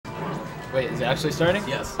Wait, is it actually starting?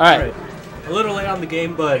 Yes. All right. A little late on the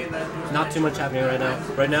game, but not too much happening right now.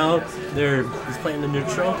 Right now, he's playing the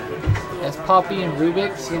neutral. It's sPAPI and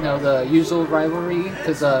Rubix, you know, the usual rivalry,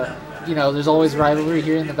 because, you know, there's always rivalry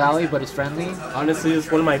here in the Valley, but it's friendly. Honestly, it's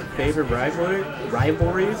one of my favorite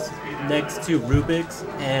rivalries next to Rubix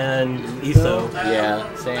and ISO.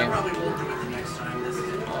 Yeah, same.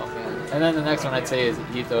 And then the next one I'd say is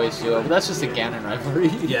Etho H2O, but that's just a Ganon rivalry.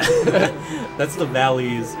 Yeah, that's the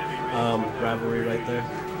Valley's rivalry right there.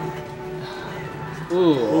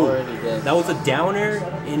 Ooh, already dead. That was a downer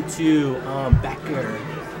into back air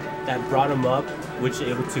that brought him up, which is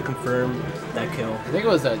able to confirm that kill. I think it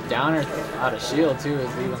was a downer out of shield too,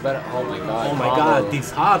 is even better. Oh my god. Oh my god, these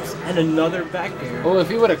hops and another back air. Oh, if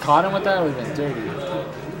he would have caught him with that, it would have been dirty.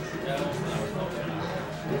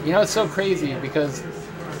 You know, it's so crazy because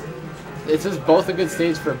it's just both a good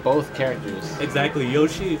stage for both characters. Exactly.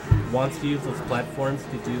 Yoshi wants to use those platforms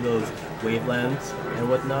to do those wavelands and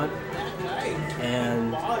whatnot.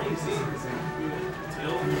 And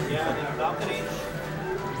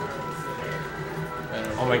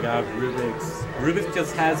oh my god, Rubix. Rubix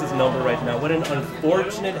just has his number right now. What an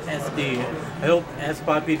unfortunate SD. I hope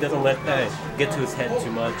sPAPI doesn't let that get to his head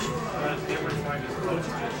too much.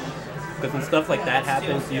 Because when stuff like that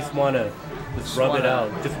happens, you just want to just rub it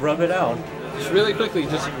out. Just rub it out. Just really quickly,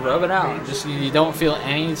 just rub it out. Just you don't feel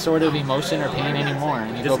any sort of emotion or pain anymore,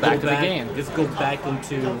 and you go back to the game. Just go back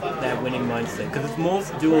into that winning mindset, because it's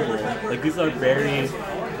most doable. Like, these are very,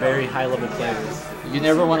 very high-level players. You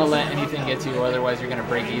never want to let anything get to you, otherwise you're going to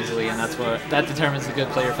break easily, and that determines the good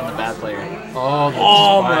player from the bad player.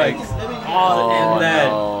 Oh my! Oh,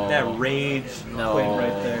 and that rage quit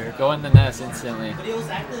right there. Go in the Ness instantly.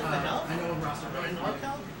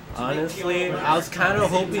 Honestly, I was kind of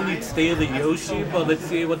hoping you'd stay the Yoshi, but let's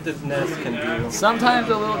see what this Ness can do. Sometimes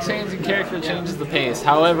a little change in character changes the pace.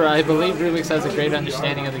 However, I believe Rubix has a great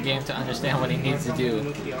understanding of the game to understand what he needs to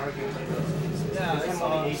do.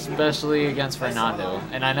 Especially against Fernando.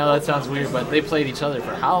 And I know that sounds weird, but they played each other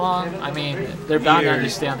for how long? I mean, they're bound to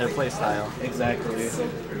understand their playstyle. Exactly.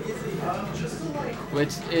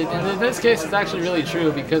 Which, in this case, is actually really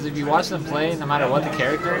true, because if you watch them play, no matter what the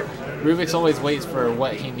character, Rubix always waits for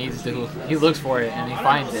what he needs to. He looks for it, and he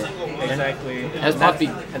finds it. Exactly.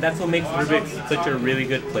 And that's what makes Rubix such a really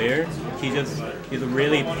good player. He's a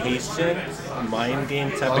really patient, mind game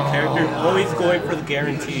type of character, always going for the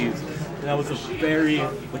guarantees. And that was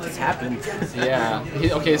what just happened. Yeah.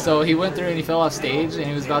 Okay, so he went through and he fell off stage, and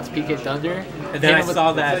he was about to PK Thunder. And then I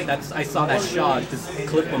saw that shot just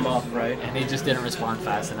clip him off, right? And he just didn't respond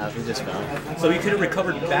fast enough. He just fell. So he could have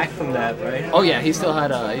recovered back from that, right? Oh yeah, he still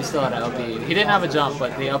had a LB. He didn't have a jump,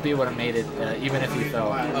 but the LB would have made it even if he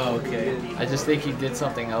fell. Oh, okay. I just think he did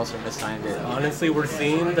something else or mistimed it. Honestly, we're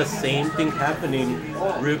seeing the same thing happening.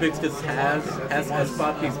 Rubix just has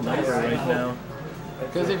sPAPI's number right now.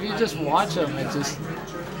 Because if you just watch them, it just...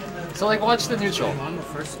 So, like, watch the neutral. On the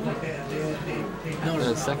first one? No,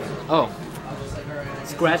 the second. Oh.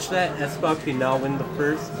 Scratch that, sPAPI now win the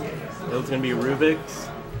first. It was going to be Rubix.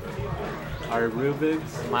 Our Rubix.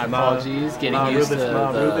 My apologies, getting used to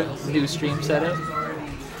the new stream setup.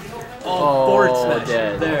 Oh, forward smash.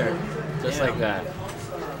 Dead. There. Just like that.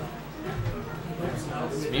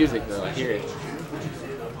 It's music, though. I hear it.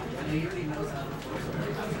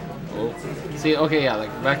 Oh. See, okay, yeah, like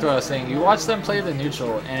back to what I was saying. You watch them play the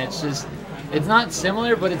neutral, and it's not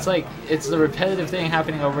similar, but it's like, it's the repetitive thing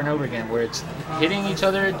happening over and over again, where it's hitting each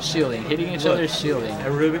other, shielding, hitting each other, shielding.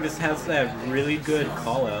 And Rubix just has that really good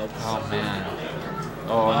call-out. Oh, man.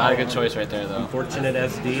 Oh, not a good choice right there, though. Unfortunate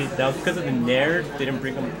SD. That was because of the Nair, didn't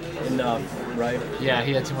bring him enough, right? Yeah,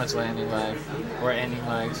 he had too much landing lag, or ending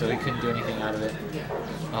lag, so he couldn't do anything out of it.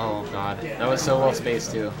 Oh, God. That was so well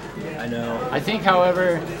spaced, too. I know. I think,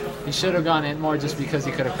 however, he should have gone in more just because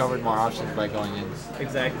he could have covered more options by going in.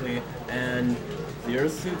 Exactly. And Zero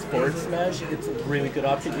Suit's forward smash, it's a really good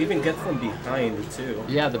option. You even get from behind, too.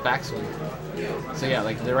 Yeah, the backswing. So yeah,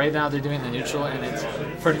 like right now they're doing the neutral, and it's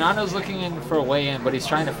Fernando's looking in for a way in, but he's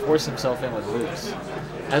trying to force himself in with loops.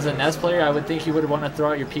 As a Ness player, I would think you would want to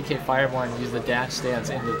throw out your PK Fireball and use the dash stance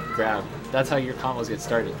in the grab. That's how your combos get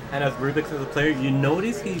started. And as Rubix as a player, you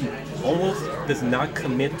notice he almost does not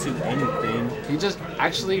commit to anything. He just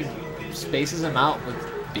actually spaces him out with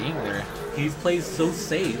being there. He plays so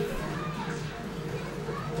safe.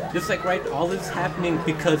 Just like all this is happening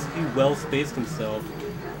because he well spaced himself.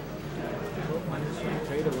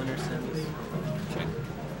 Trade a winner sends. Okay.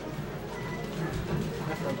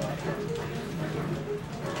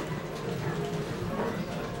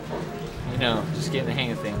 You know, just getting the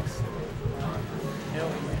hang of things.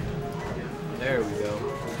 There we go.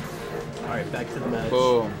 Alright, back to the match.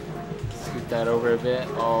 Boom. that over a bit.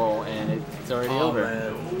 Oh, and it's already over.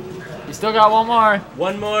 Man. You still got one more.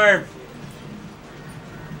 One more.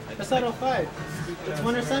 That's out of 5. It's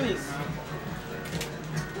winner semis.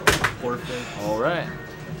 Forfeit. All right.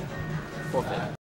 Forfeit.